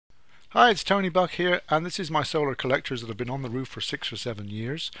Hi, it's Tony Buck here, and this is my solar collectors that have been on the roof for 6 or 7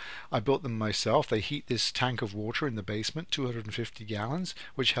 years. I built them myself. They heat this tank of water in the basement, 250 gallons,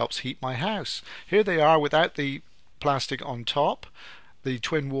 which helps heat my house. Here they are without the plastic on top, the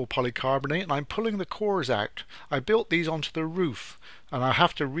twin wall polycarbonate, and I'm pulling the cores out. I built these onto the roof, and I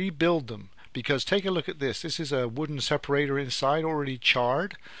have to rebuild them because take a look at this. This is a wooden separator inside, already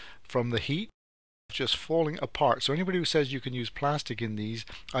charred from the heat, just falling apart. So anybody who says you can use plastic in these,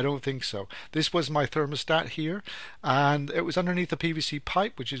 I don't think so. This was my thermostat here, and it was underneath the PVC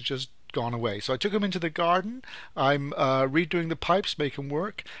pipe, which has just gone away. So I took them into the garden. I'm redoing the pipes, make them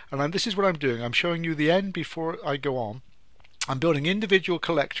work, and this is what I'm doing. I'm showing you the end before I go on. I'm building individual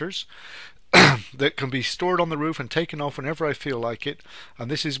collectors that can be stored on the roof and taken off whenever I feel like it,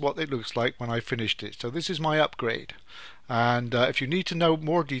 and this is what it looks like when I finished it. So this is my upgrade, and if you need to know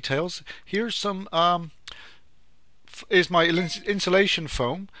more details, here's some is my insulation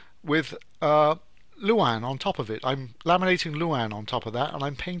foam with Luan on top of it. I'm laminating Luan on top of that, and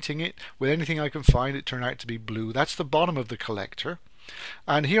I'm painting it with anything I can find. It turned out to be blue. That's the bottom of the collector.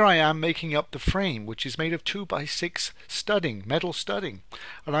 And here I am making up the frame, which is made of 2x6 studding, metal studding.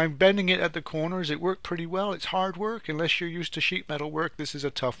 And I'm bending it at the corners. It worked pretty well. It's hard work. Unless you're used to sheet metal work, this is a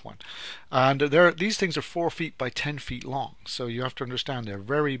tough one. And these things are 4 feet by 10 feet long. So you have to understand they're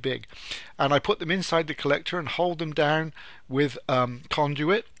very big. And I put them inside the collector and hold them down with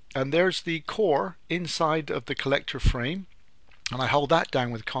conduit. And there's the core inside of the collector frame. And I hold that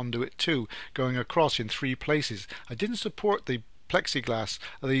down with conduit too, going across in 3 places. I didn't support the plexiglass,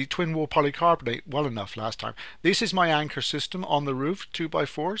 the twin wall polycarbonate well enough last time. This is my anchor system on the roof,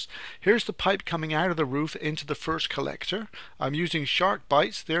 2x4s. Here's the pipe coming out of the roof into the first collector. I'm using shark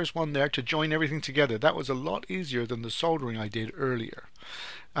bites, there's one there, to join everything together. That was a lot easier than the soldering I did earlier.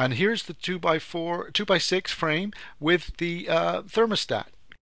 And here's the 2x6 frame with the thermostat.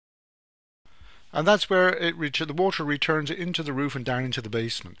 And that's where the water returns into the roof and down into the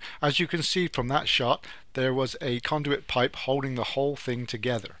basement. As you can see from that shot, there was a conduit pipe holding the whole thing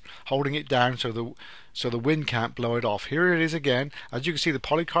together, holding it down so the wind can't blow it off. Here it is again. As you can see, the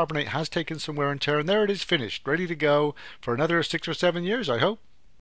polycarbonate has taken some wear and tear, and there it is finished, ready to go for another 6 or 7 years, I hope.